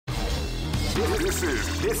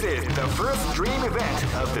This is the first dream event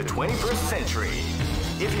of the 21st century.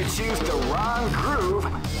 If you choose the wrong groove,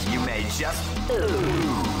 you may just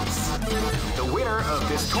lose. The winner of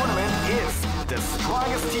this tournament is the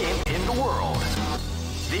strongest team in the world.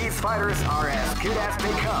 These fighters are as good as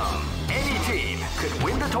they come. Any team could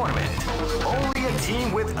win the tournament. Only a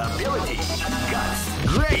team with ability, guts.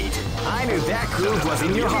 Great! I knew that groove was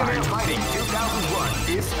in your heart. Fighting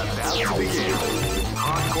 2001 is about to begin.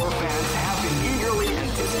 Hardcore fans have been eagerly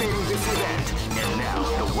anticipating this event, and now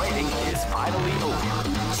the waiting is finally over.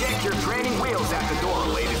 Check your training wheels at the door,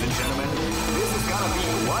 ladies and gentlemen. This is gonna be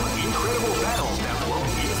one incredible battle that won't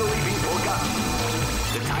easily be forgotten.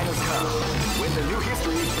 The time has come when the new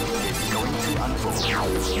history is going to unfold.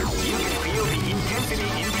 You can feel the intensity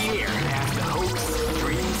in the air as the hopes,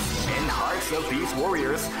 dreams, and hearts of these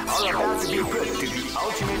warriors are about to be put to the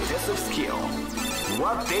ultimate test of skill.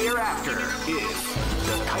 What they are after is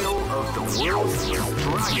the title of the world's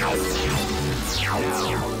strongest.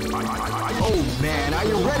 Oh man, are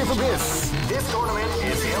you ready for this? This tournament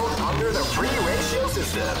is held under the free ratio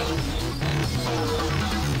system.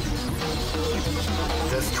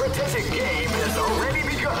 The strategic game has already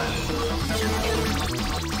begun. Here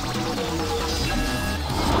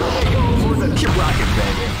they go for the keep rockin',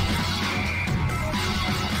 baby.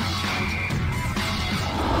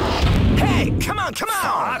 Hey, come on, come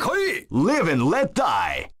on! Live and let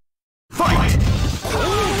die. Fight!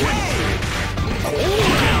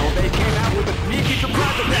 Now they came out with a sneaky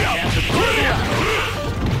surprise attack after putting it out.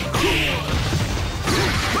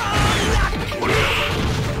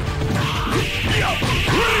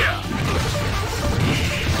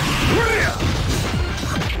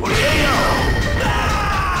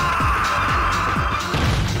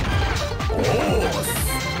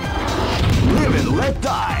 Live and let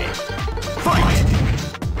die. Fight!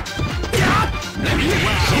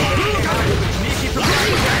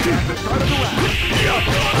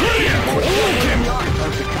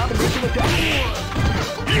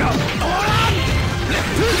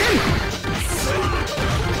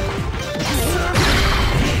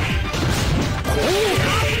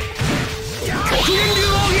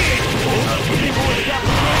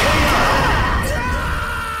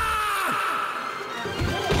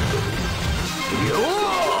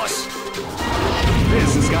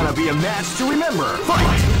 This is gonna be a match to remember.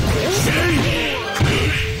 Fight!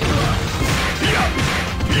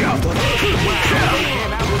 Came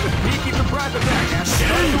out with a sneaky surprise attack after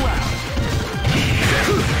starting the round.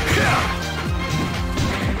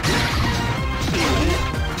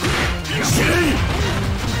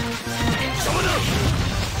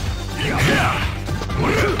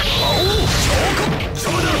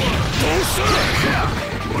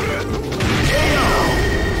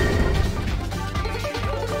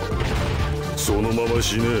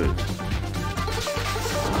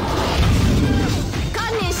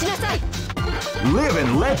 Live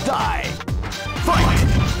and let die. Fight!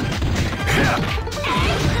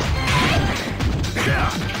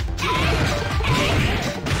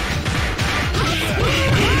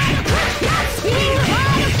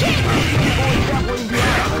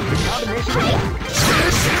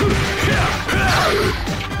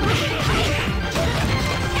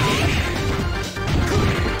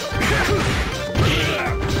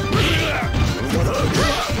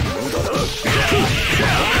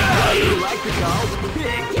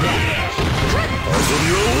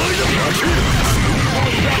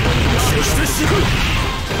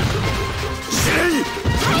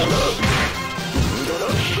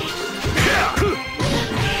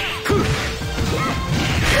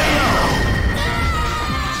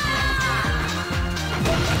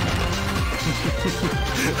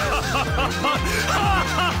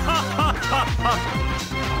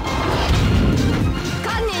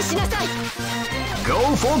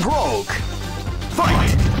 Go for broke. Fight!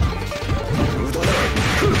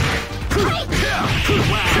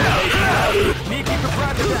 Sneaky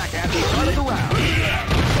surprise attack at the start of the round.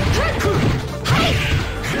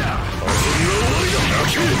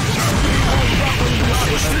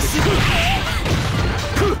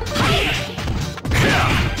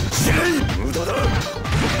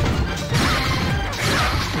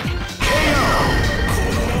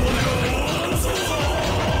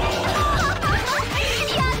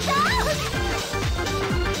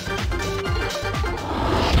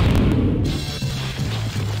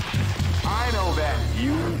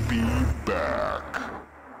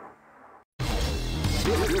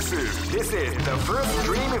 This is the first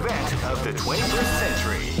dream event of the 21st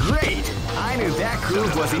century. Great! I knew that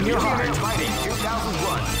groove was in your heart. Fighting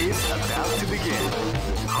 2001 is about to begin.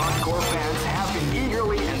 Hardcore fans have been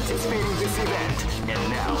eagerly anticipating this event, and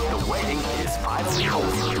now the waiting is is finally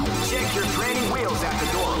over. Check your training wheels at the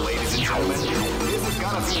door, ladies and gentlemen. This is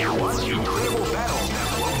gonna be one incredible battle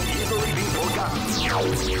that won't easily be forgotten. The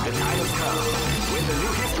time has come when the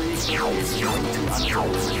new history is going to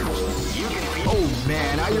unfold. You can feel. Oh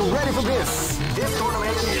man, are you ready for this? This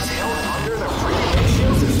tournament is held under the free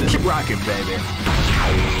ratio system. Keep rocking, baby.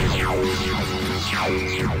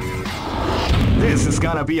 This is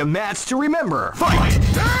gonna be a match to remember. Fight!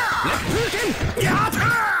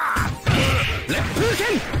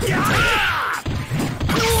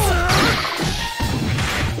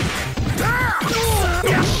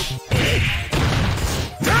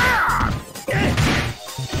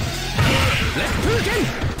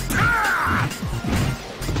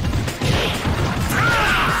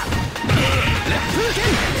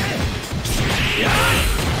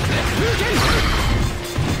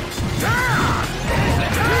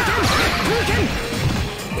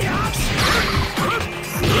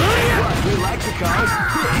 What we like to call big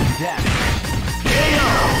damage.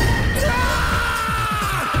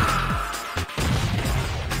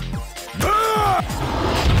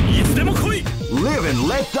 Live and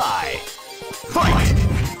let die. Fight!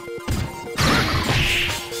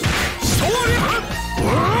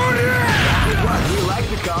 What we like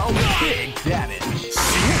to call big damage.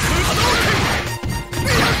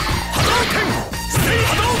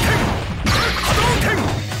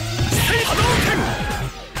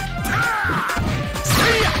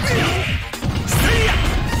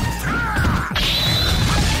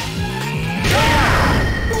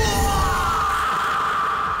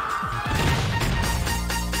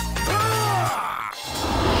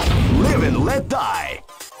 Live and let die.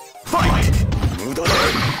 Fight!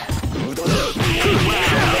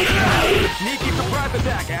 Sneaky surprise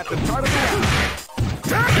attack at the start of the round.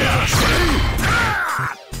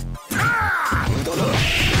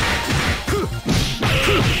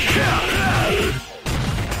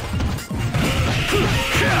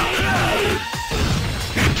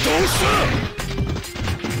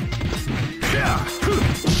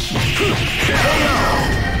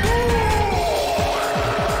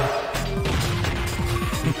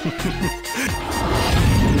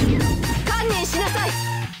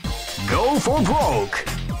 Go for broke.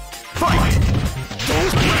 Fight!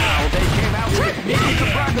 Wow, they came out with a sneaky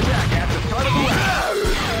surprise attack at the start of the round.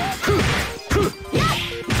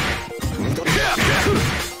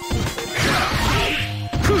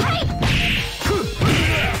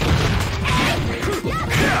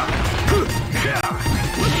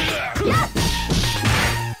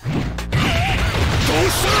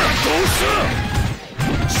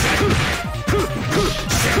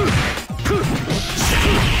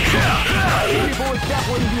 People is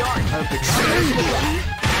definitely the art of the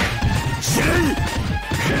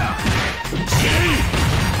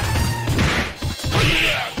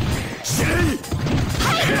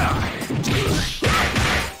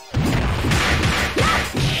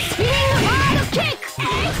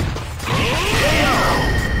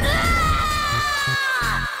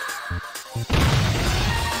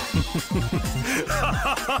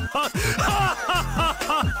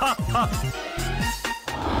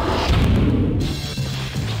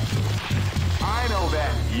I know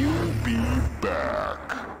that you'll be back.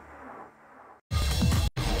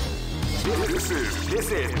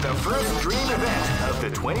 This is the first dream event of the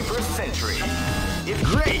 21st century. It's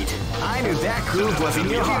great. I knew that groove was in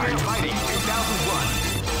your heart. Fighting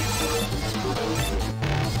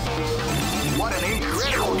 2001. What an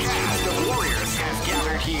incredible cast of warriors has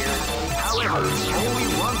gathered here. However, only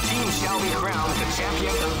one team shall be crowned the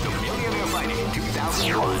champion of the Millionaire Fighting 2001.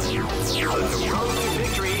 The road to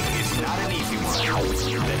victory is not an easy one.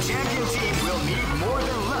 The champion team will need more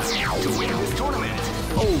than luck to win this tournament.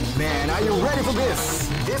 Oh man, are you ready for this?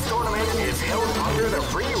 This tournament is held under the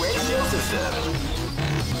free ratio system.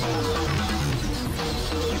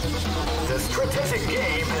 The strategic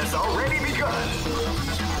game has already begun.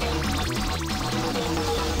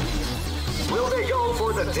 Will they go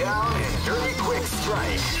for the down and dirty quick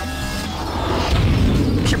strike?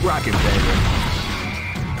 Keep rocking, baby.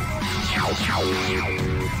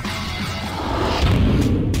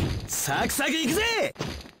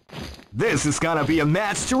 This is gonna be a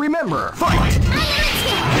match to remember. Fight! Surprise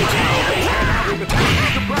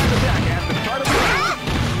attack at the start of the round.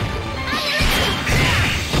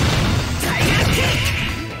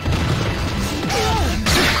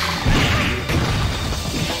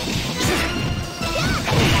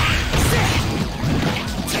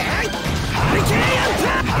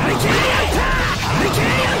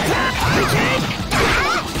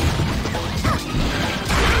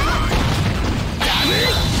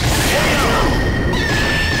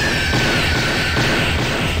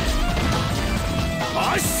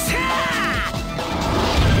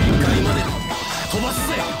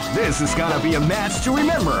 This is gonna be a match to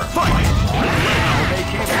remember. Fight! Wow, they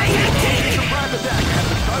came out with a surprise attack at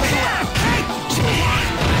the start of the round.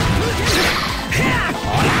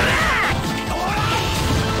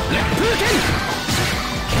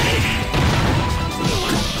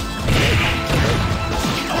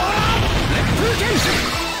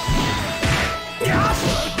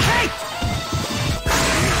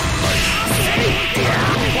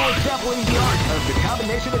 Definitely the art of the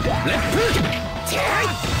combination attack.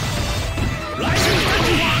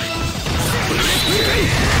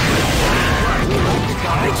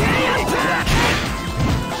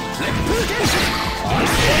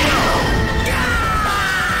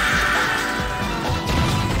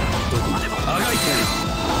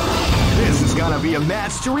 This is gonna be a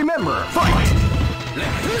match to remember. Fight!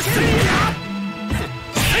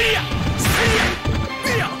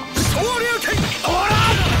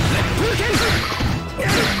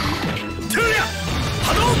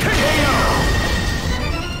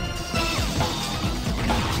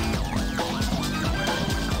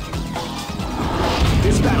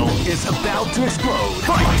 This battle is about to explode.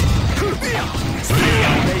 Fight!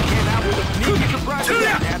 They came out with a sneaky surprise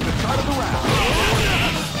attack at the start of the round.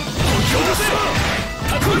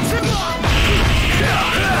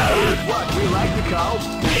 What we like to call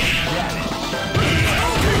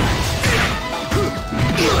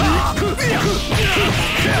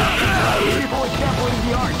people exampling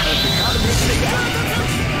the art of the combination attack.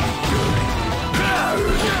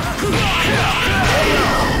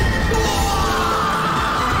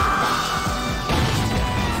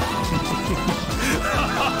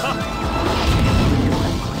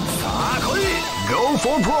 Go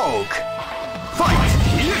for broke. Fight!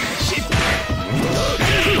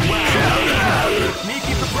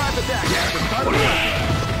 Sneaky surprise attack at the start of the round.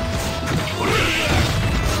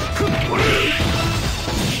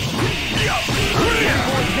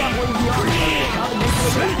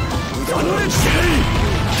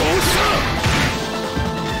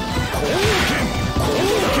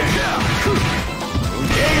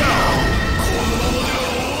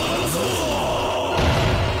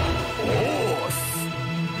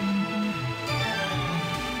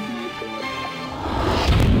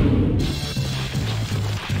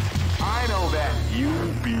 I know that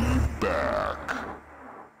you'll be back.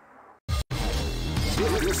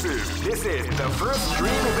 This is the first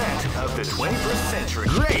dream event of the 21st century.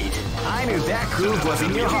 Great! I knew that groove was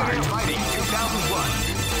in your heart. Fighting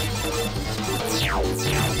 2001.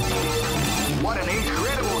 What an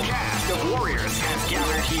incredible cast of warriors has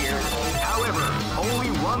gathered here. However, only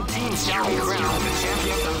one team shall be crowned the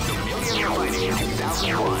champion of the Millionaire Fighting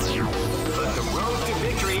 2001. But the road to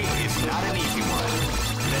victory is not an easy one.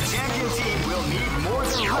 The champion team will need more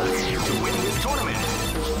than luck to win this tournament.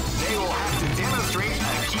 They will have to demonstrate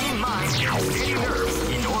a keen mind and steady nerves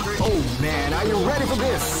in order to... Oh man, are you ready for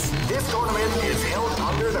this? This tournament is held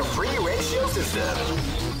under the free ratio system.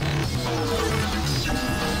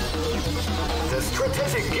 The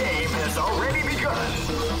strategic game has already begun.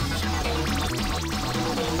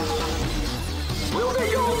 Will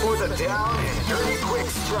they go for the down and dirty quick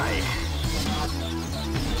strike?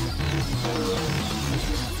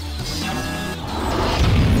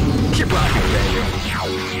 Keep rocking, baby.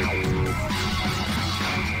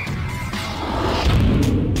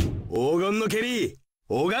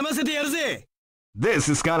 This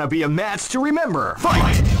is gonna be a match to remember.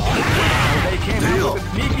 Fight! They came out with a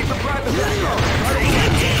sneaky surprise attack.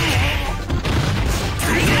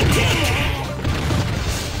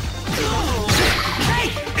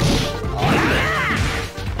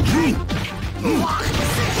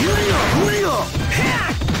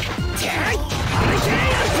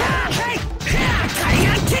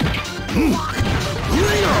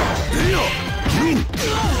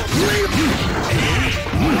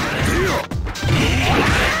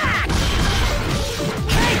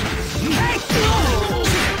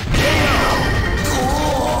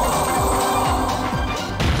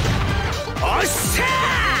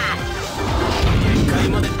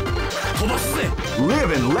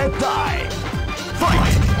 Live and let die.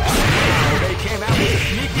 Fight! They came out with a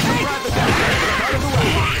sneaky surprise attack at the start of the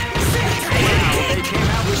round. They came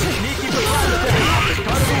out with a sneaky surprise attack at the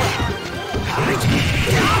start of the round.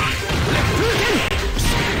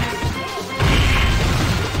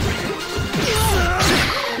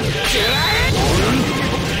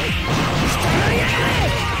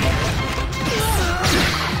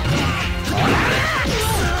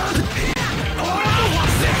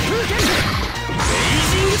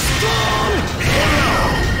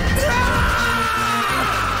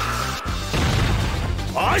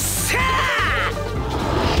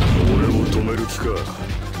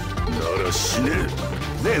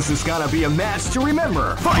 This is gonna be a match to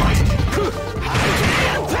remember. Fight!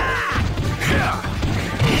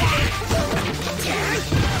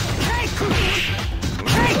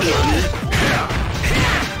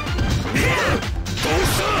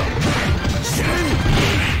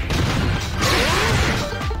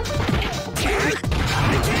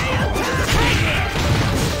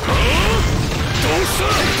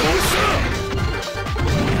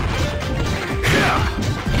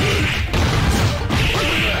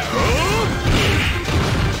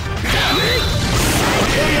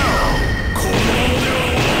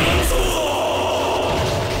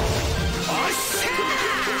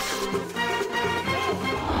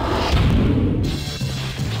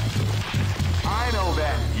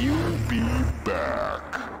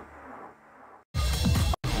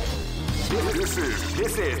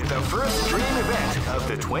 This is the first dream event of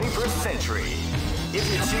the 21st century. If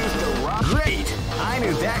you choose the wrong... Great! I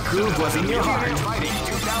knew that groove was in your heart. Fighting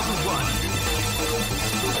 2001.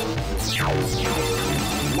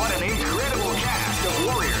 What an incredible cast of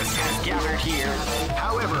warriors has gathered here.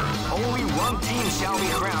 However, only one team shall be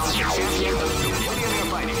crowned the champion of the Millionaire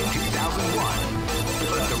Fighting 2001.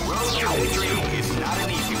 But the road to victory is not an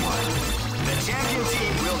easy one. The champion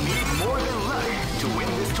team will need more than luck to win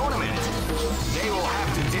this tournament. They will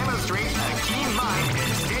have to demonstrate a keen mind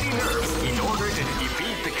and steady nerves in order to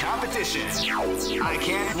defeat the competition. I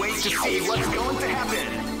can't wait to see what's going to happen.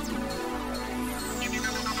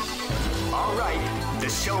 Alright, the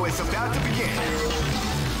show is about to begin.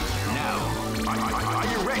 Now, are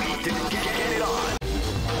you ready to get it on?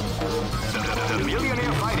 The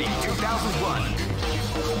Millionaire Fighting 2001.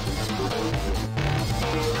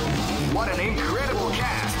 What an incredible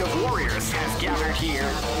cast of warriors has gathered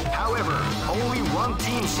here. However, only one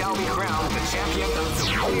team shall be crowned the champion of the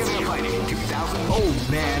Millionaire Fighting 2001.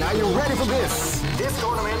 Oh man, are you ready for this? This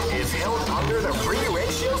tournament is held under the free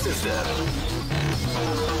ratio system.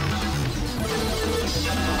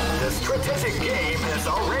 The strategic game has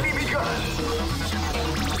already begun.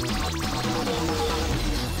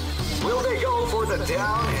 Will they go for the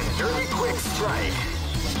down and dirty quick strike?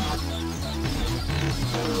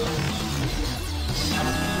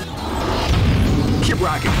 Keep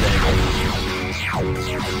rocking, baby.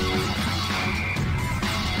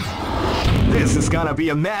 This is gonna be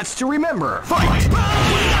a match to remember. Fight!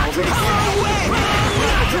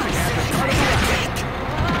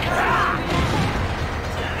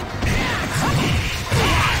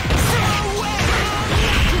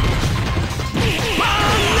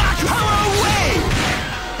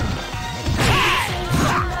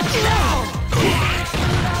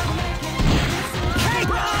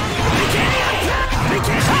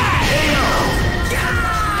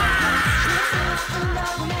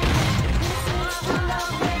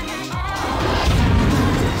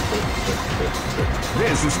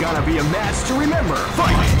 This is gonna be a match to remember.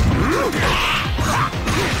 Fight!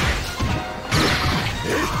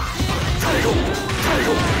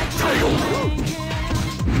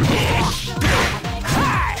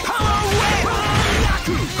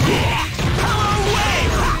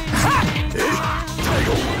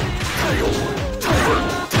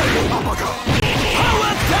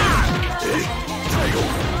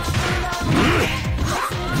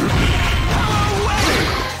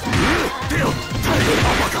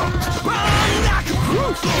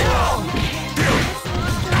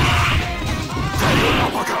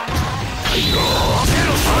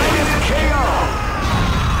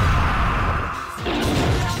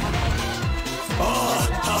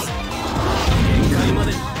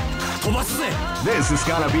 This is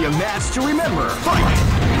gonna be a match to remember. Fight!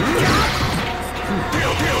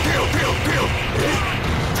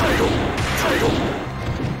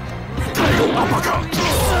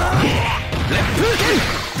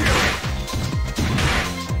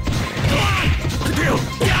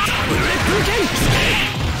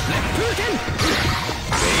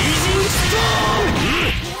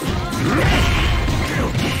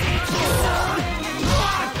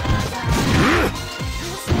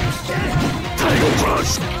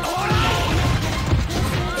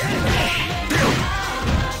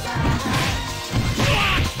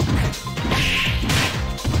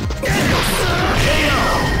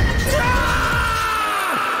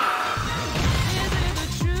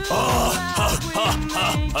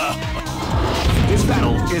 This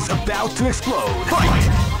battle is about to explode. Fight!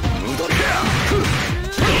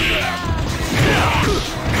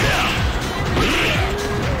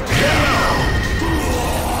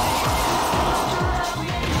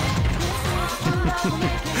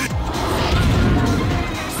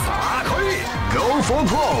 Go for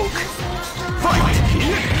broke. Fight!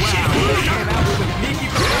 Wow, came out with a sneaky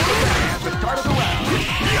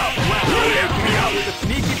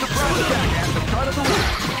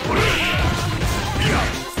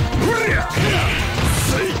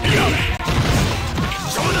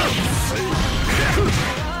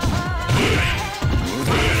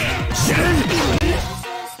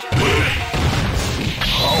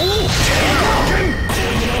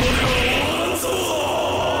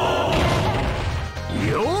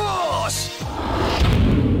よーし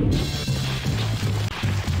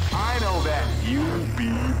I know that you'll be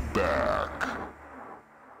back.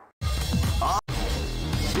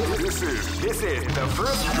 This is the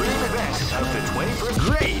first dream event of the 21st.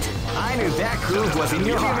 Great! I knew that groove was in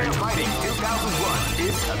your heart. Fighting 2001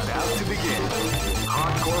 is about to begin.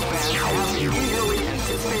 Hardcore fans have been eagerly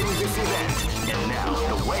anticipating this event, and now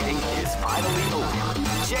the waiting is finally over.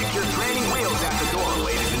 Check your training wheels at the door,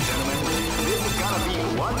 ladies and gentlemen. This is gonna be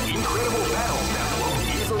one incredible battle that won't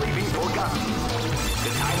easily be forgotten. The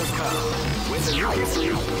time has come when the new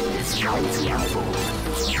history is going to unfold.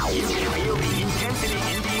 You can feel the intensity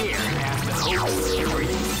in the air as the hopes,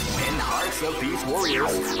 dreams, and hearts of these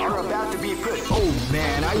warriors are about to be put. Oh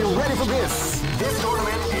man, are you ready for this? This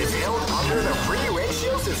tournament is held under the free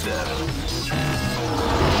ratio system.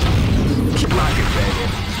 Keep rocking, baby.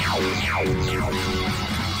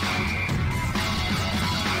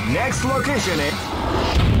 Next location is...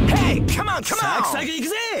 Hey, come on, come on!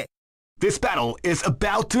 This battle is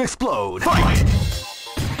about to explode. Fight!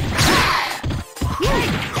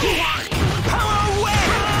 Power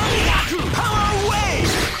wave! Power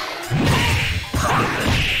wave!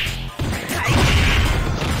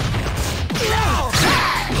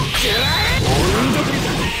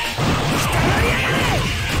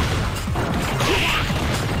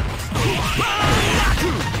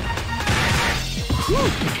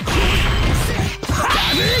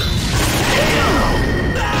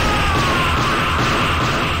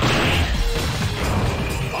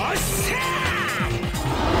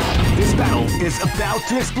 This battle is about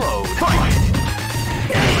to explode. Fight!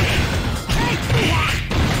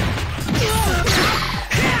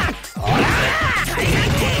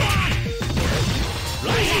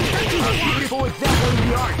 A beautiful example in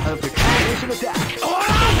the art of the combination attack.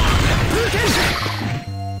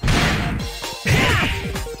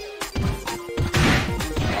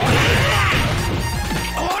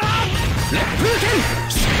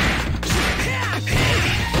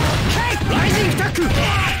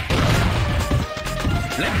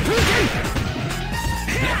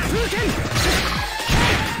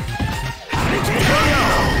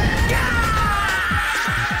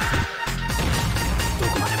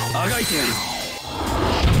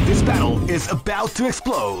 This battle is about to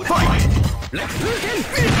explode. Fight!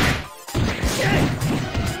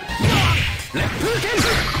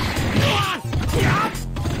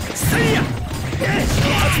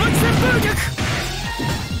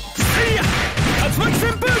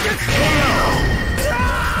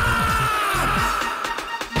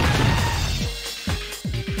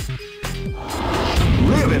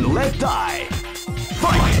 Live and let die.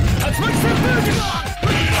 Fight!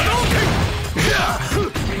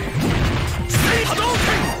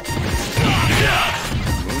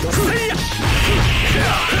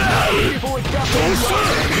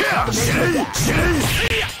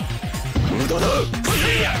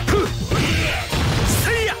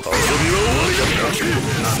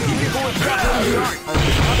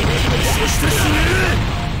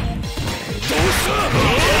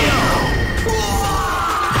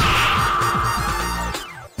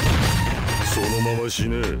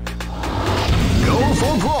 Go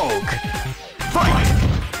for broke. Fight!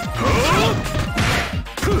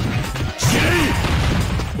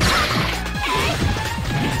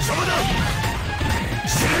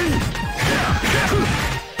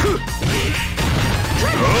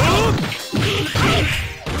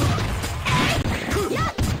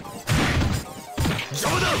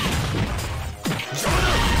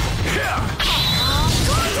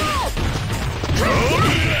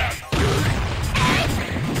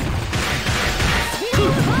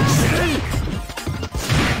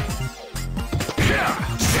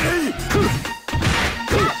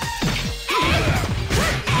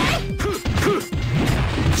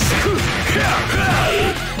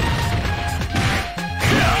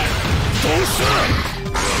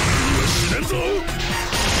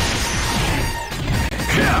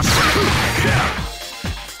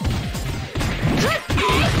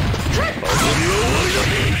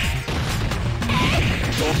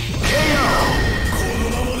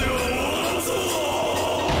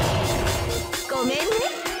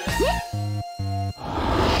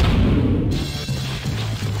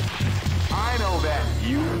 I know that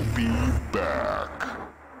you'll be back.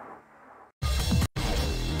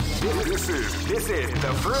 This is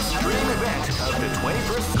the first dream event of the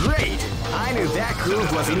 21st. Great! I knew that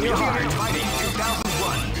groove was in your heart. Fighting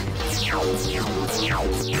 2001.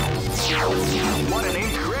 What an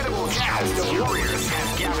incredible cast of warriors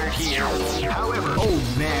has gathered here. However,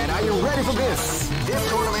 Oh man, are you ready for this? this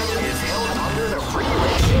tournament is held under the free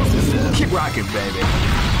ratio system. Keep rocking, baby.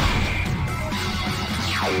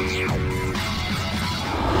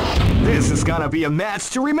 This is gonna be a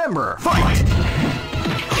match to remember. Fight! Wow,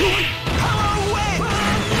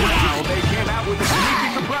 they came out with a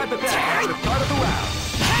sneaky surprise attack at the start of the round.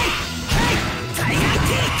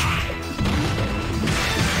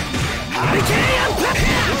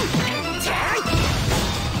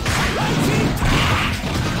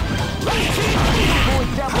 People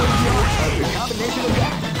establish the combination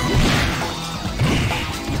attack.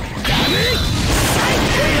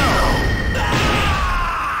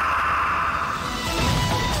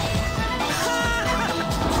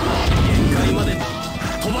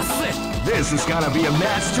 This is gonna be a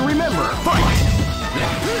match to remember. Fight!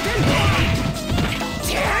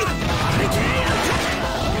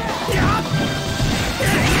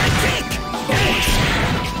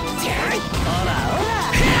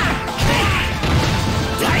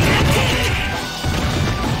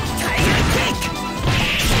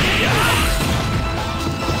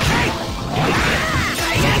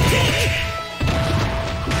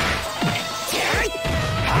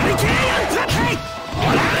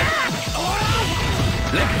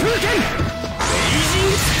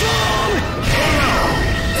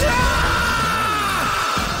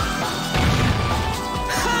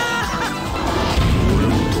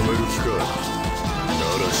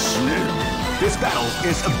 This battle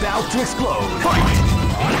is about to explode. Fight!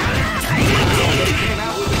 Came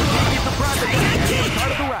out with a sneaky surprise attack at the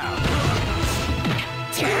start of the round.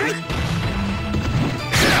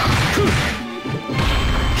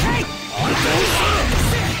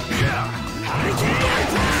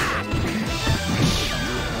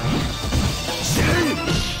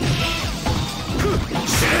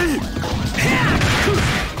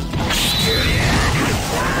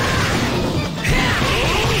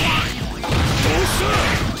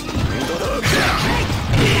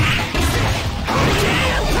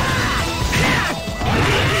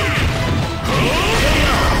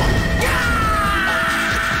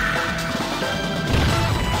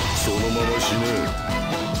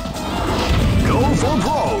 Go for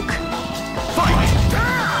broke. Fight!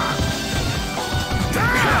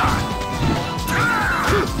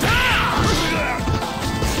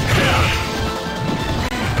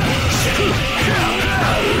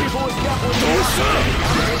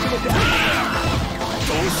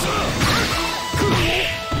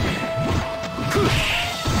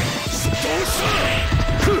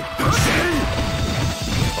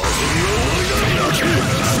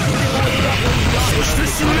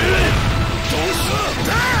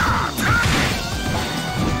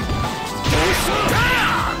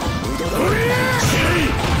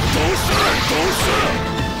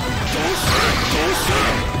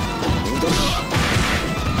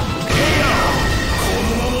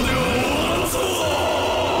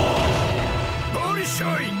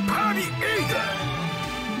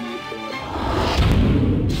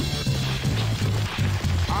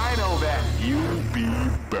 I know that you'll be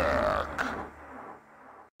back.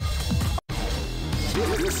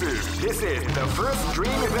 This is the first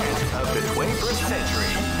dream event of the 21st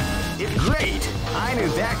century. It's great! I knew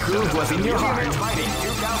that groove was in your heart. Fighting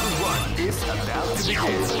 2001 is about to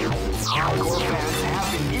begin. Hardcore fans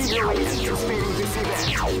have been eagerly anticipating this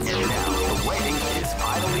event, and now the waiting is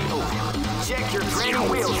finally over. Check your training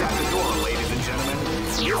wheels at the door, ladies and gentlemen.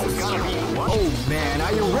 This is gonna be one. Oh man,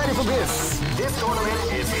 are you ready for this? This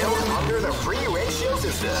tournament is held under the free ratio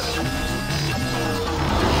system.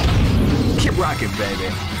 Keep rocking, baby.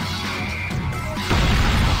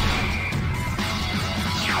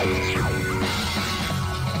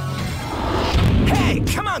 Hey,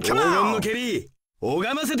 come on, come on!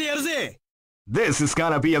 This is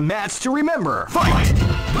gonna be a match to remember. Fight!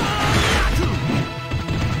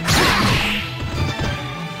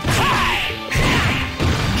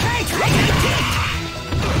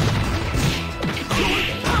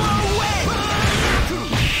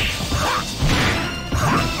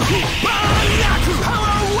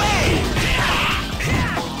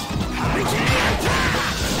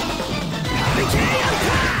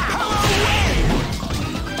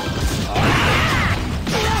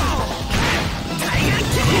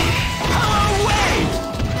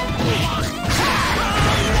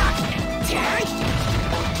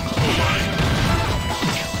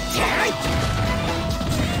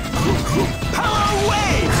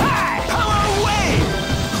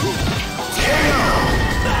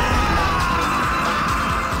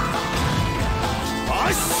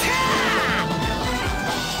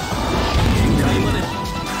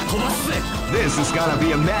 This is gonna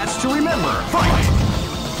be a match to remember. Fight!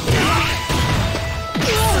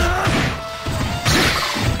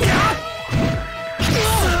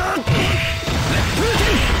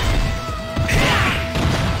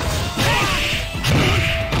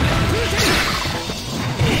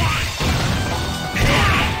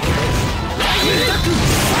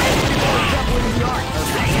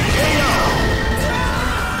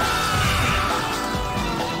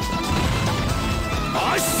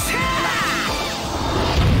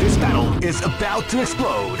 is about to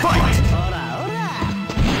explode. Fight!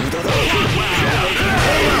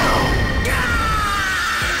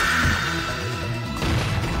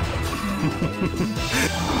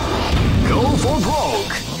 Go for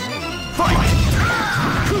broke! Fight!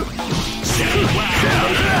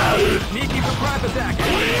 Sneaky surprise attack!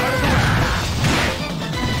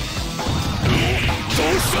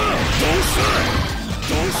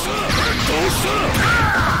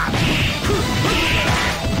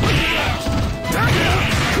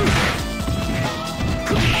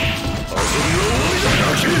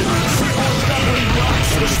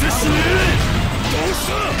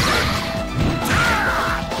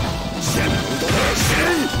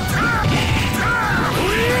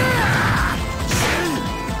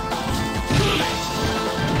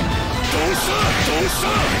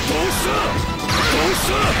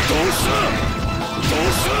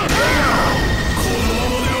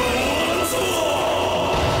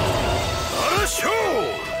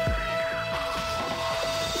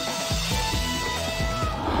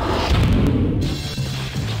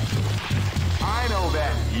 I know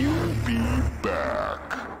that you'll be back.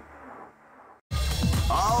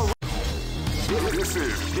 All right. This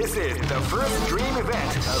is the first dream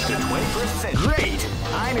event of the 21st century. Great!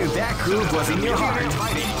 I knew that groove was in your heart.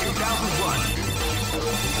 Fighting 2001.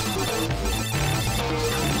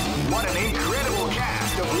 What an incredible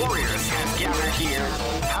cast of warriors has gathered here.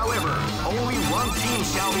 However, only one team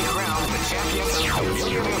shall be crowned the champion of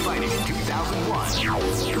Millionaire Fighting 2001.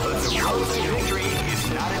 But the road to victory is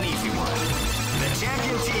not an easy one. The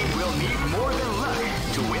champion team will need more than luck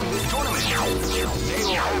to win this tournament. They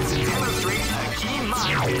will have to demonstrate a keen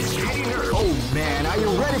mind and steady nerve. Oh man, are you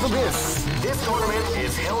ready for this? This tournament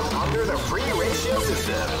is held under the free ratio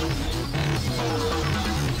system.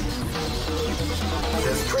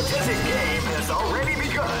 The strategic game has already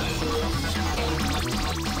begun.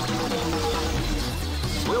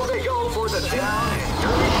 Will they go for the down and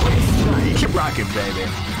dirty quick strike? Keep rocking, baby.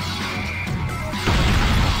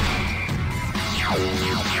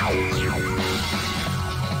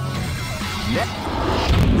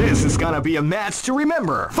 This is gonna be a match to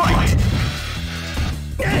remember. Fight!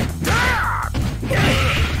 Where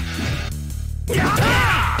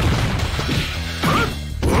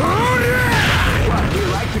do you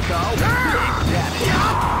like to go?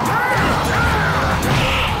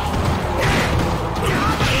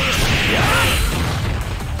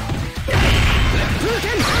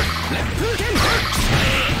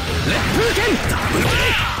 Big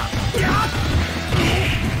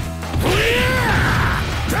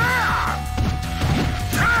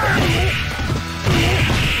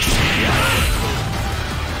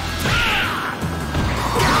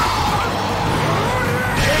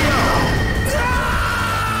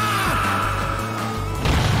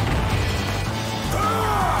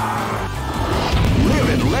Live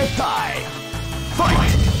and let die.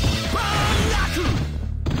 Fight!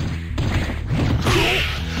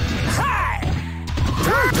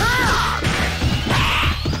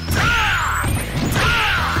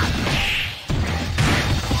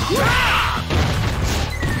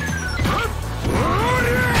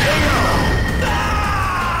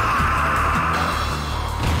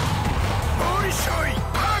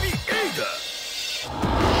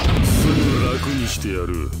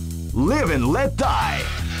 Live and let die.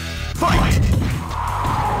 Fight!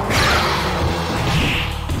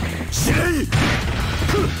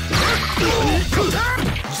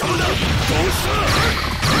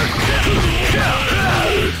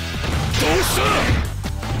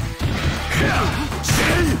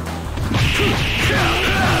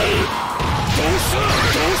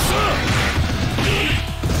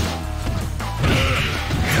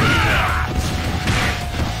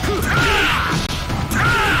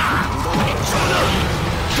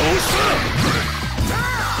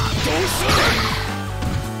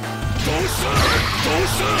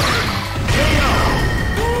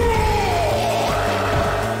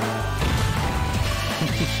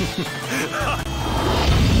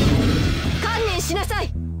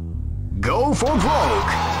 Go for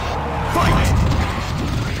broke. Fight!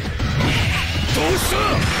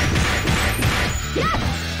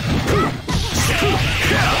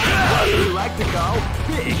 Where do you like to go?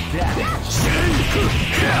 Big damage.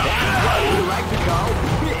 Where do you like to go?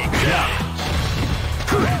 Big damage.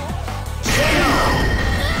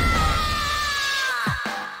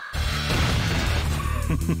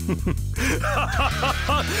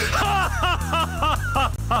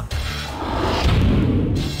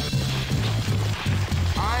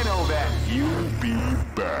 I know that you'll be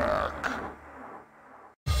back.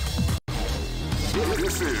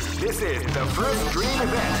 This is the first dream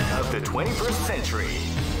event of the 21st century.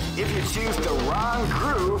 If you choose the wrong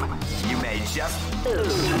groove, you may just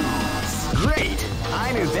lose. Great!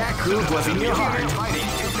 I knew that groove was in your heart. Fighting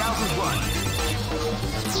 2001.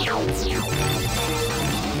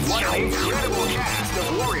 What an incredible cast of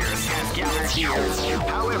warriors has gathered here.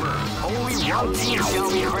 However, only one team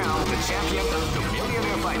shall be crowned the champion of the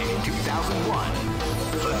Millionaire Fighting 2001.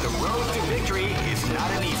 But the road to victory is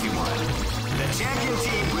not an easy one. The champion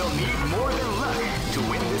team will need more than luck to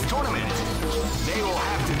win this tournament. They will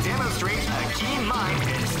have to demonstrate a keen mind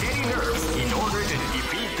and steady nerves in order to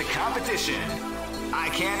defeat the competition. I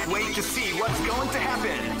can't wait to see what's going to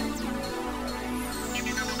happen.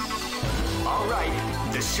 Alright,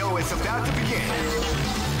 the show is about to begin.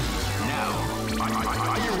 Now,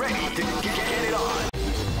 are you ready to get it on?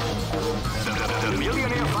 The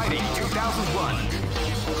Millionaire Fighting 2001.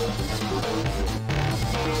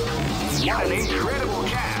 What an incredible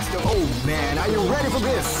cast of... Oh man, are you ready for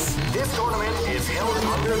this? This tournament is held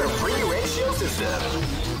under the free ratio system.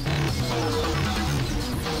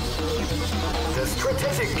 The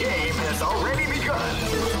strategic game has already begun.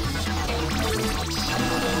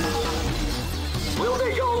 Will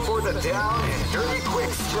they go for the down and dirty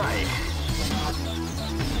quick strike?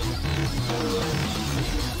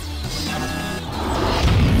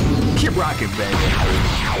 Keep rocking, baby.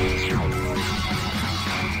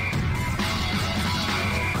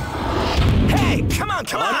 Hey, come on,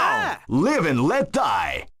 come on! Live and let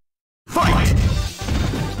die. Fight!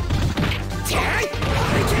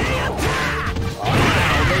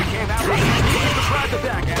 They came out with a surprise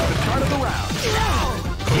attack at the start of the round.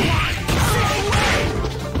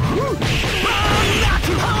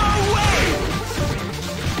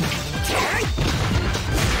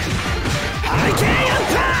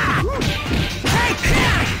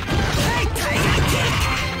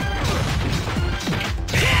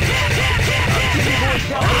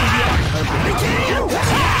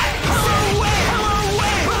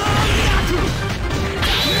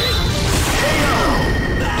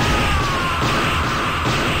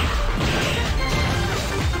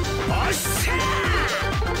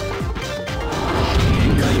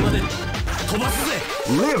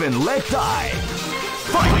 Live and let die.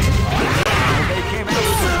 Fight! They came out with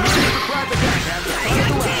a surprise attack at the start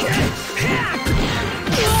of the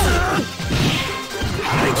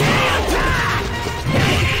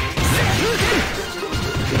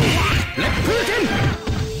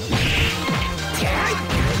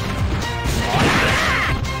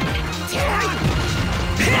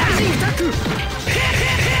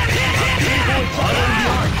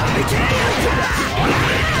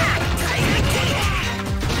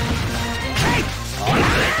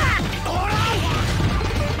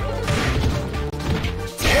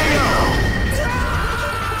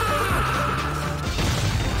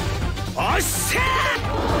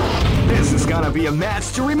This is gonna be a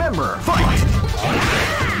match to remember. Fight!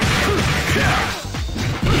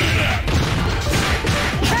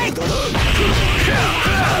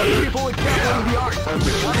 People examining the art of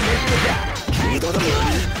the combination attack.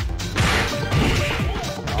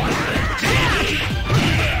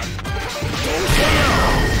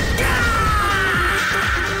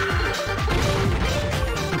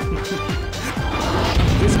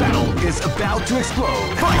 This battle is about to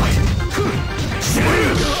explode. Fight!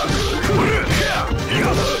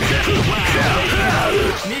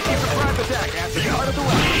 Sneaky surprise attack at the start of the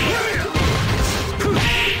round.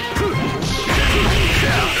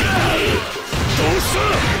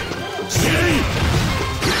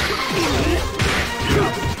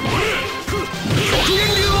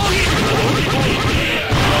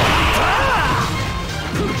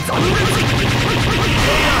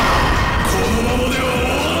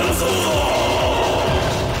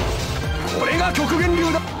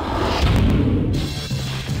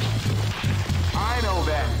 I know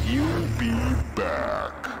that you'll be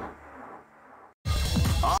back.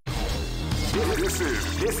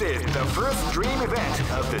 This is the first dream event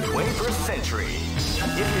of the 21st century.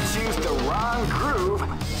 If you choose the wrong groove,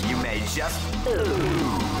 you may just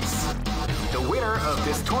lose. The winner of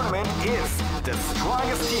this tournament is the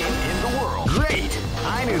strongest team in the world. Great!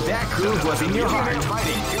 I knew that groove was in your heart.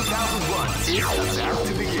 Fighting 2001 is about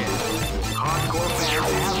to begin. Hardcore fans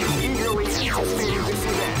have been eagerly anticipating this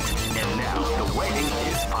event, and now the waiting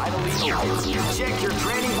is finally over. Check your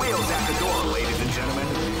training wheels at the door, ladies and gentlemen.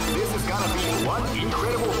 This is gonna be one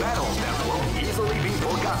incredible battle that won't easily be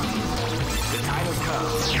forgotten. The time has come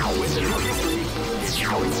when the new history is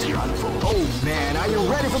going to unfold. Oh man, are you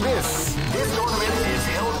ready for this? This tournament is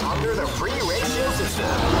held under the free ratio system.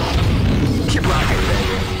 Keep rocking,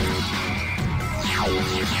 baby.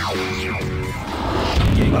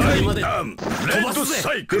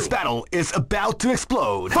 This battle is about to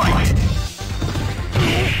explode. Fight!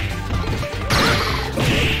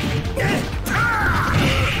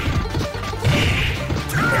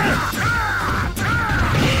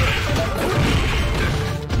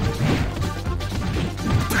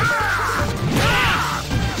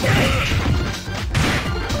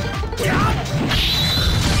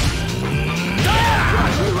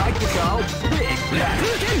 We like to go big black.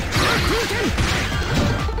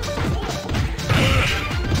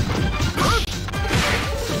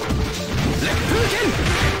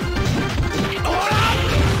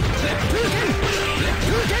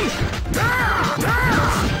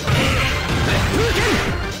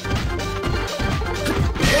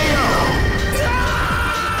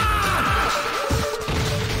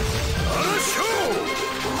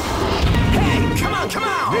 Hey, come on, come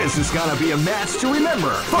on! This is gonna be a match to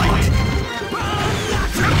remember. Fight!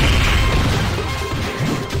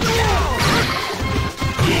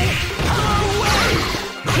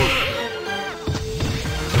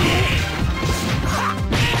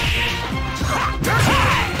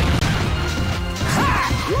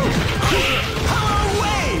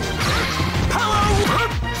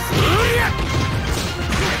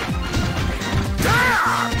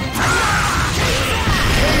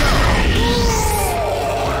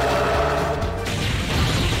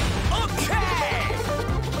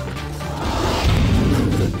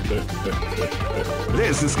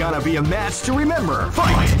 This is gonna be a match to remember.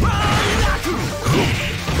 Fight!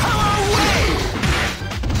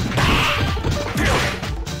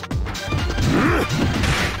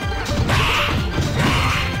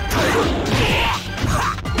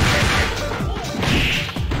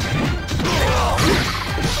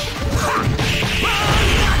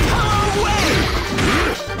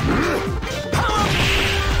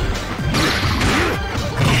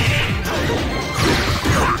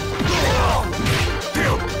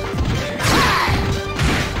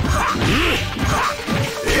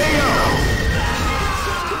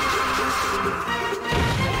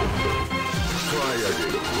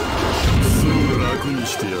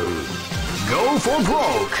 Go for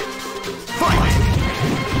broke! Fight!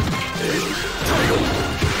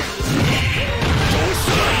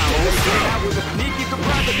 With a sneaky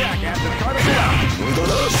surprise attack at the start of the round.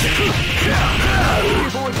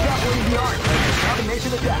 People is definitely the art of the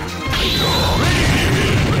combination attack.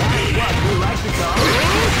 That's what we like to call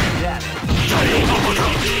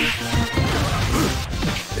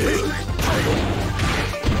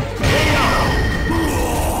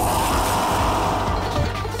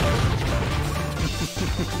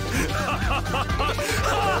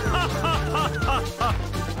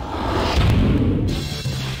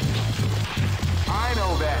I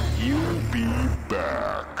know that you'll be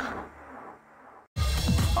back.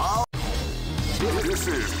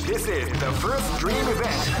 This is the first dream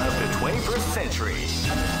event of the 21st century.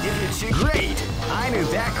 If you choose great, I knew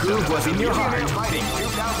that groove was in your heart. Fighting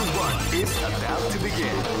 2001 is about to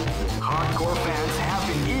begin. Hardcore fans have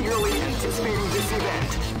been eagerly anticipating this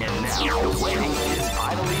event, and now the waiting is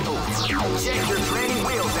finally over. Check your training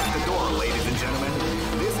wheels at the door, ladies and gentlemen.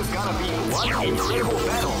 This is gonna be one incredible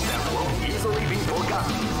battle that won't easily be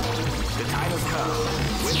forgotten. The time has come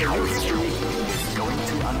when the new history is going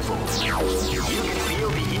to unfold. You can feel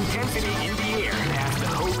the intensity in the air as the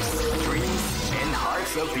hopes, dreams, and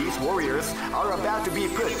hearts of these warriors are about to be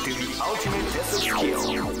put to the ultimate test of skill.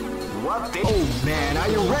 Oh man, are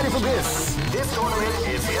you ready for this? This tournament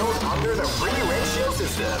is held under the free ratio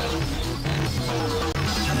system.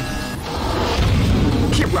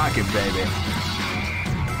 Keep rocking, baby.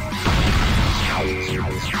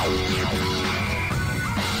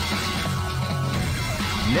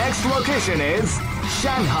 Next location is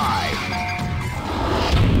Shanghai.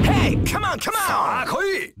 Hey, come on, come on!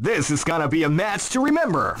 This is gonna be a match to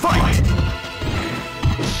remember. Fight!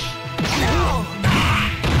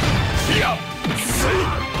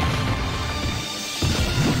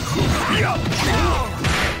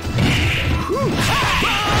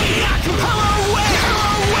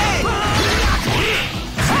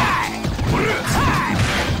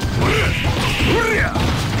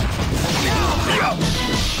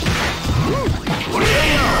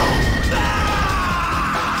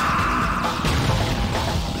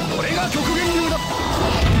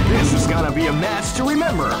 This is gonna be a match to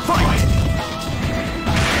remember. Fight!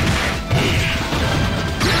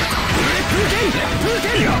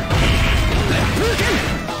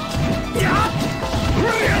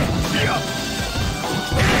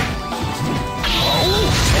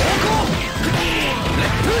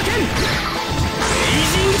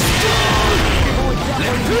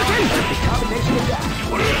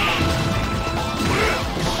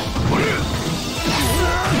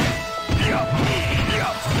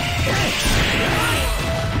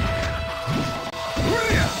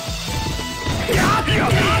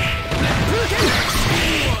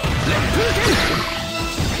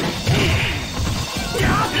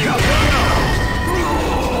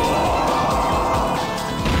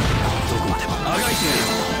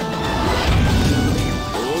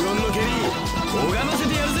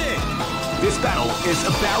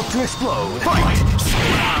 about to explode. Fight!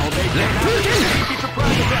 Wow, they came out with a sneaky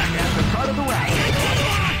surprise attack at the start of the round.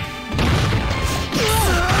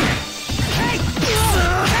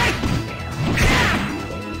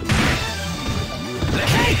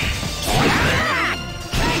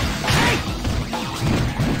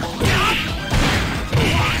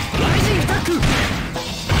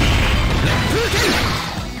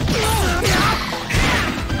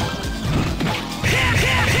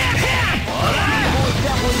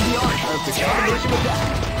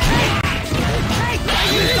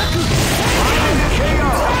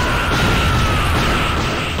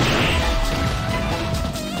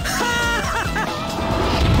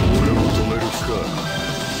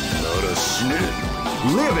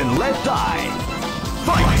 Live and let die.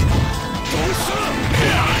 Fight!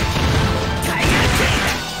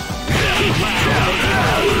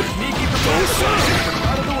 Sneaky surprise attack at the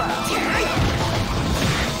start of the round.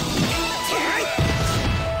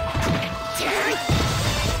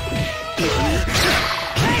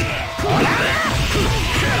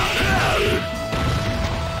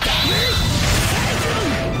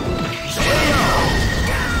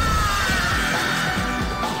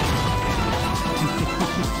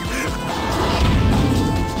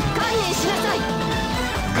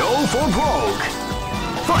 Go for broke.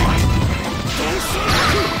 Fight!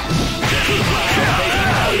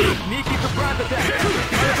 Sneaky surprise attack.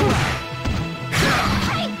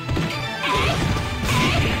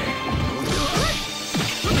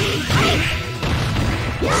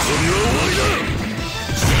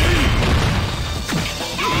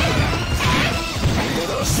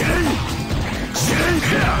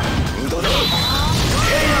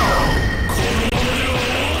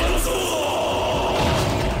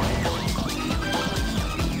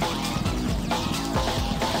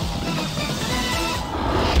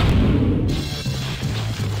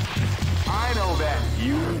 I know that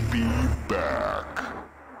you'll be back.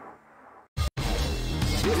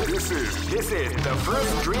 This is the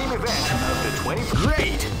first dream event of the 20th.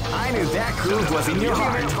 Great! I knew that groove was in your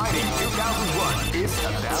heart. Fighting 2001 is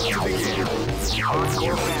about to begin.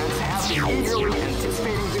 Hardcore fans have been eagerly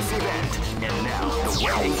anticipating this event, and now the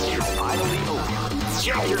waiting is finally over.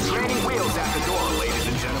 Check your training wheels at the door, ladies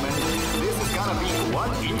and gentlemen. This is gonna be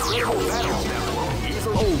one incredible battle that will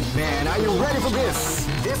easily... Oh man, are you ready for this?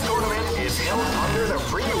 This tournament is held under the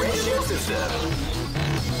free ratio system.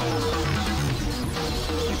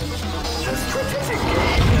 The strategic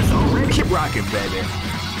game is already... Keep rocking, baby.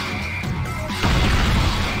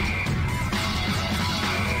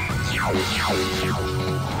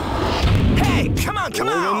 Hey, come on, come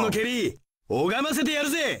on!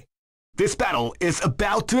 This battle is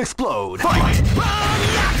about to explode. Fight!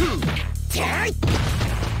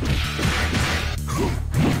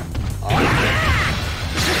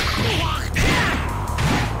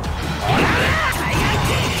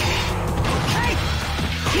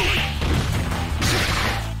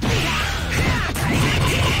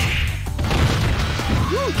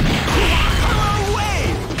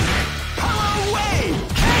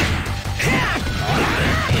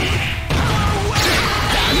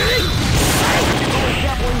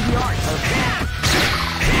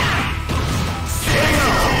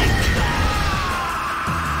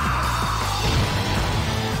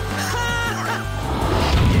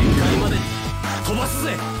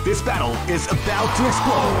 This battle is about to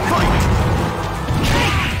explode. Fight!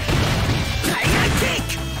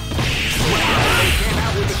 They came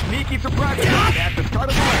out with a sneaky surprise attack at the start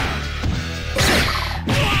of the round.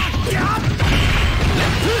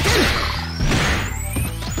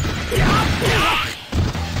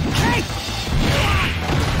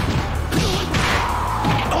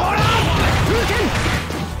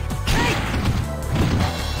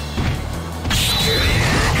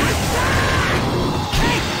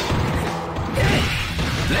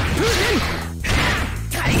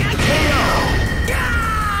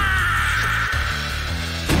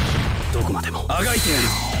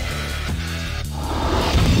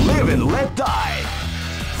 Live and let die.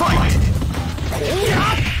 Fight!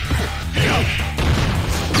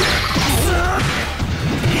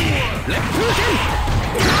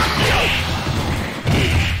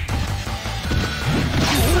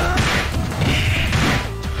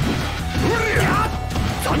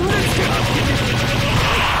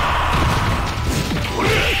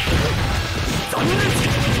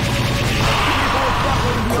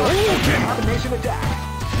 Combination attack.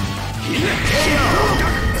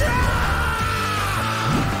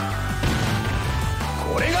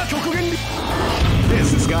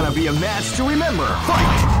 This is gonna be a match to remember.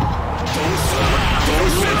 Fight!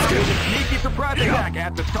 Sneaky surprise attack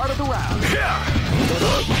at the start of the round.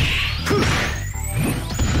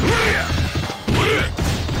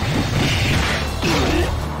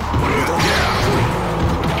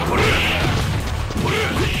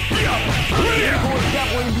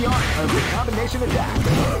 Definitely the art of the combination attack.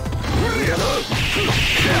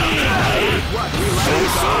 What we like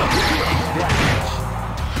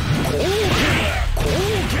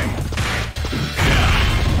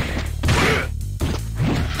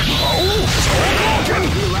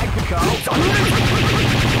to call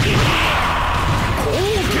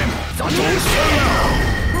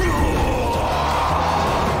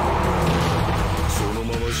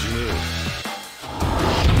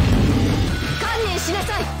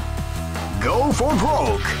Go for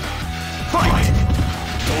broke. Fight!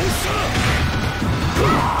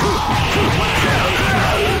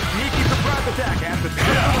 Sneaky surprise attack at the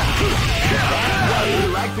top. What we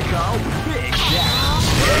like to call big dash.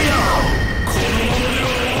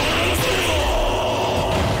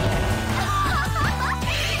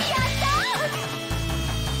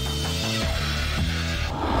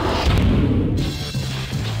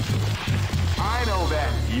 I know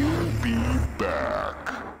that you'll be back.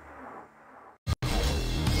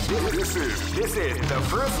 This is the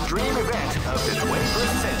first dream event of the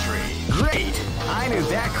 21st century. Great! I knew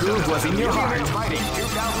that groove was in your heart. Fighting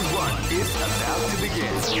 2001 is about to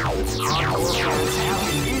begin. Hardcore fans have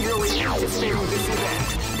been eagerly anticipating this event,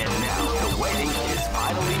 and now the waiting is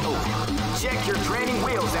finally over. Check your training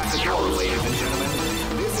wheels at the door, ladies and gentlemen.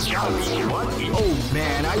 This is gonna be one. Oh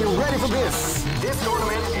man, are you ready for this? This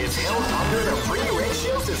tournament is held under the free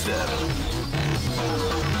ratio system.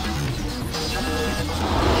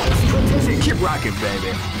 Keep rocking,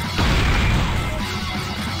 baby.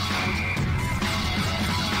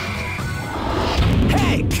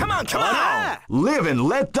 Hey, come on! Live and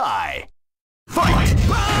let die. Fight!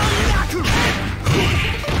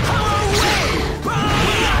 Power away!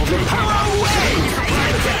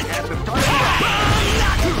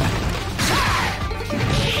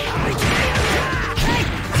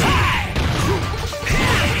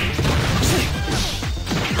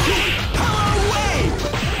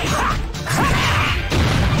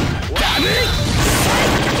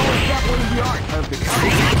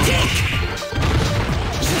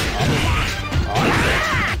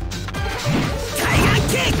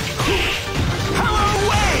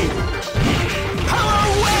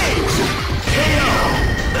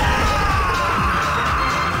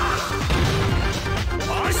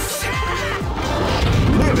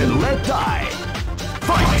 Live and let die.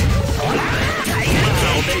 Fight!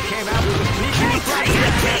 Well, they came out with a sneaky surprise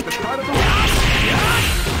at the start of the round.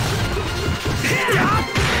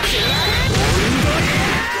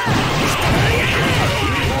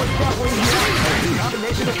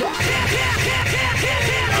 Combination attack.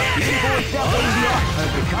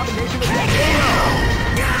 The combination attack.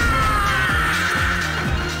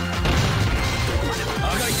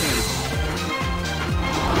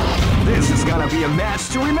 This is gonna be a match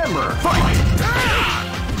to remember. Fight!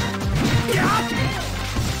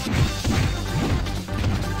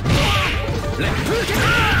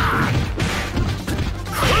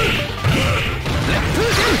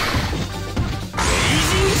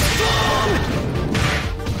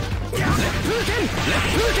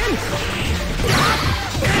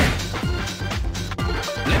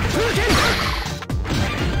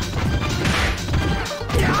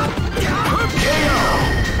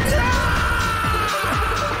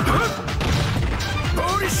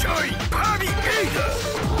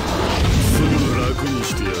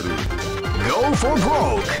 Go for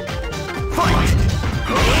broke. Fight!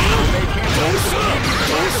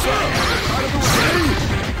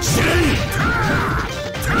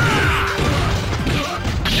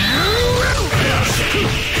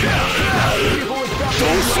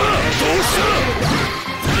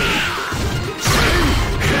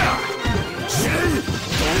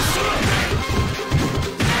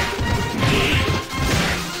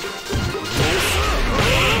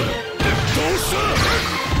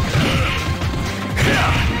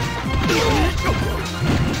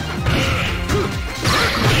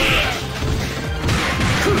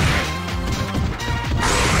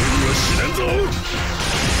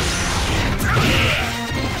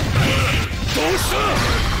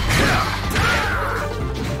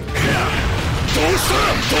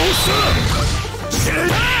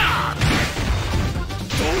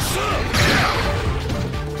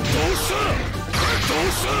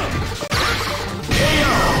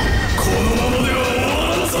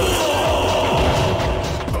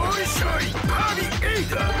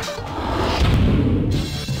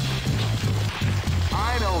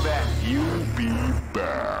 I know that you'll be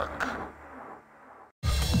back.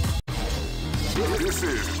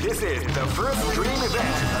 This is the first dream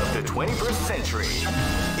event century.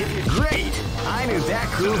 If you're great, I knew that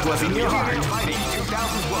groove was in your heart. Fighting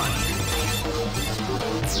 2001.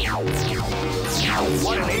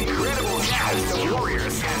 What an incredible cast of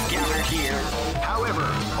warriors has gathered here. However,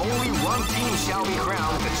 only one team shall be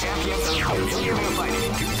crowned the champions of Millionaire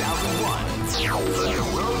Fighting 2001. But the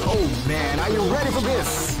road... Oh man, are you ready for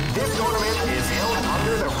this? This tournament is held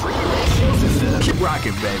under the free ratio system. Keep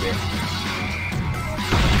rocking, baby.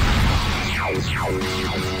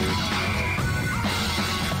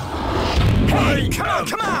 Hey,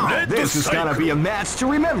 come on! This is gonna be a match to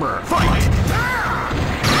remember. Fight!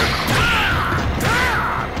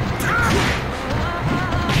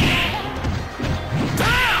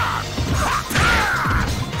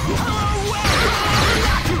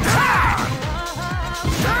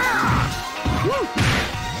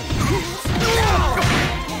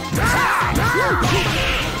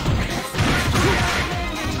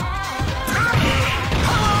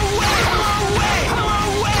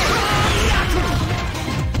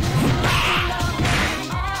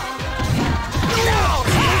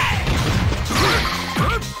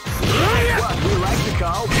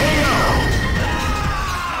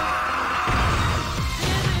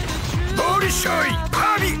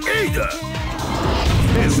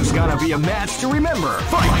 This is gonna be a match to remember.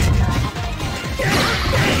 Fight!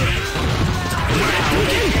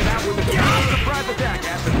 Surprise attack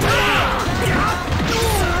after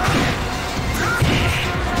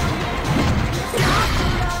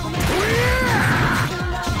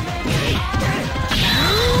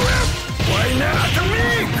why not to me?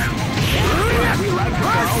 We like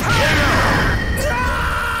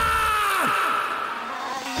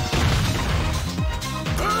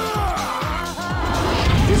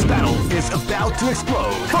this battle is about to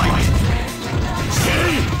explode. Fight!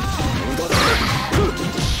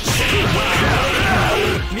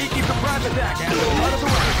 Sneaky surprise attack after the blood of the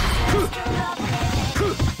round.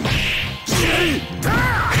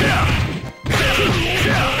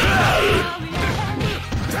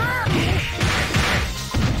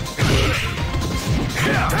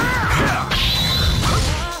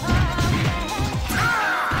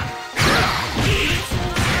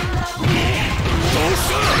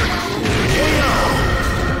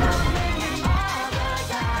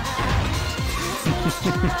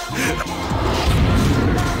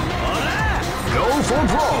 Go for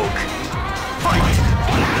broke! Fight!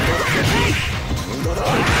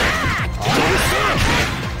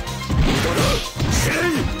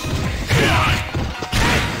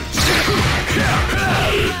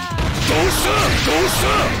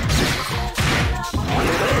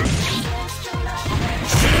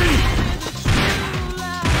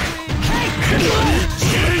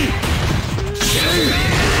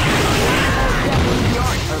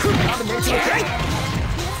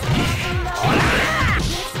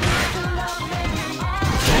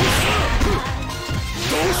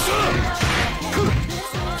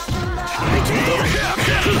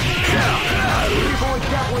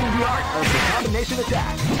 Combination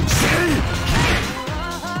attack.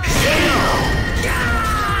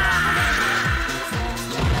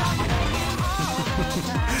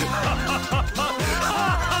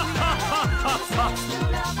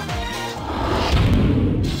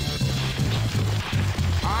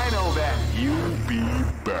 I know that you'll be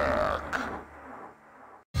back.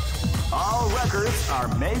 All records are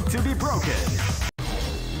made to be broken.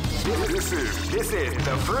 This is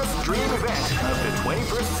the first dream event of the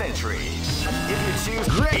 21st century. If you choose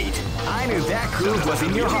great, I knew that groove was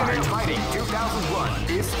in your heart. Fighting 2001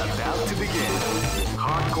 is about to begin.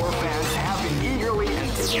 Hardcore fans have been eagerly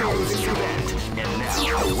anticipating this event, and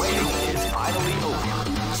now the waiting is finally over.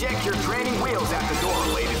 Check your training wheels at the door,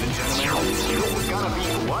 ladies and gentlemen. This is gonna be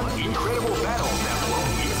one incredible battle that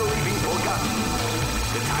won't easily be forgotten.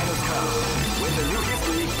 The time has come when the new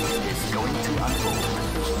history is going to unfold.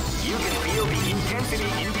 You can feel the intensity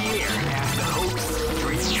in the air as the hopes,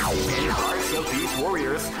 dreams, and hearts of these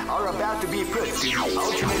warriors are about to be put to the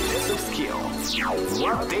ultimate test of skill.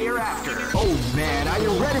 What they are after. Oh man, are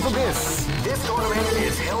you ready for this? This tournament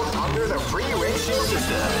is held under the free ratio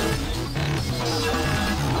system.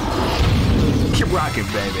 Keep rocking,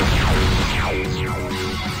 baby.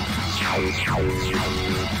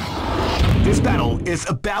 This battle is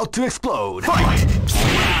about to explode. Fight!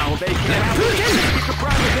 Wow, they can have a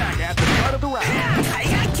surprise attack at the start of the round.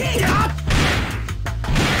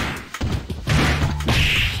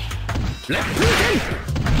 Let's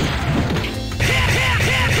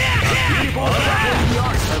beautiful the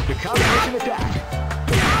art of the combination attack.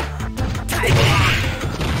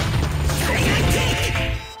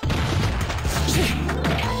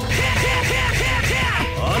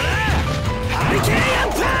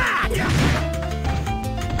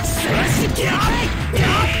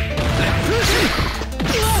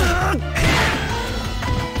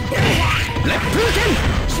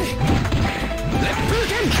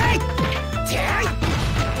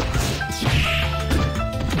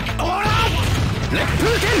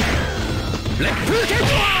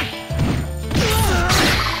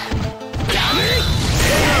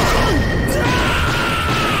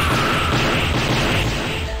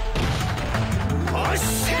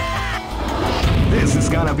 This is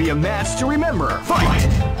gonna be a match to remember. Fight!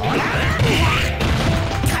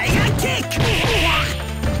 Tiger kick!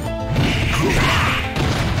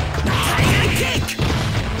 Tiger kick!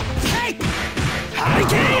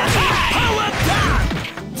 Hurricane attack! Power down!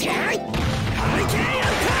 Hurricane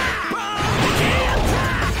attack! Hurricane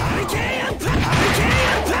attack! Hurricane attack!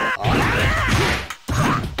 Hurricane attack!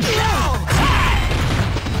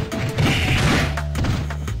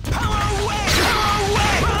 Power away! Power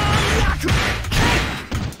away!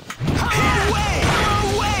 Power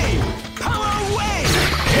away! Power away!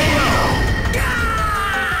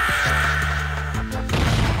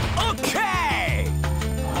 Okay!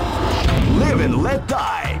 Live and let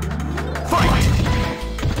die. Fight!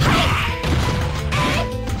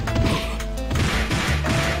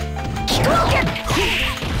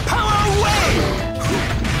 Power away!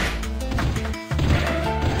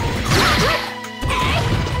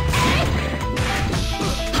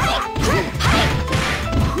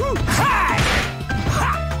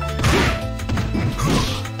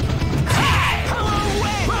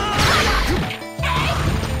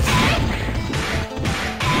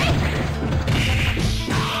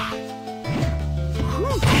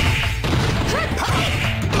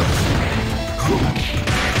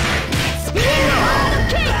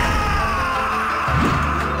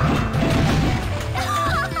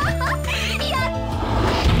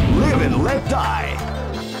 Live and let die.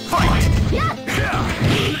 Fight!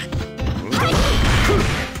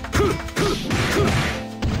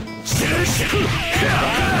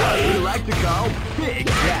 What we like to call Big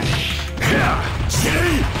Daddy.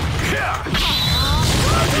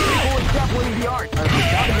 People extrapolating the art of the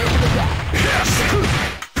combination attack.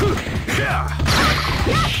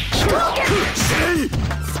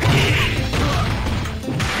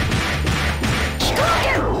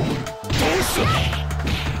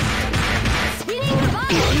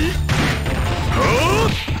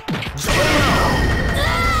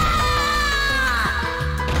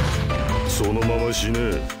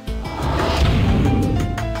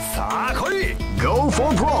 Go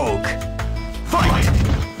for broke. Fight!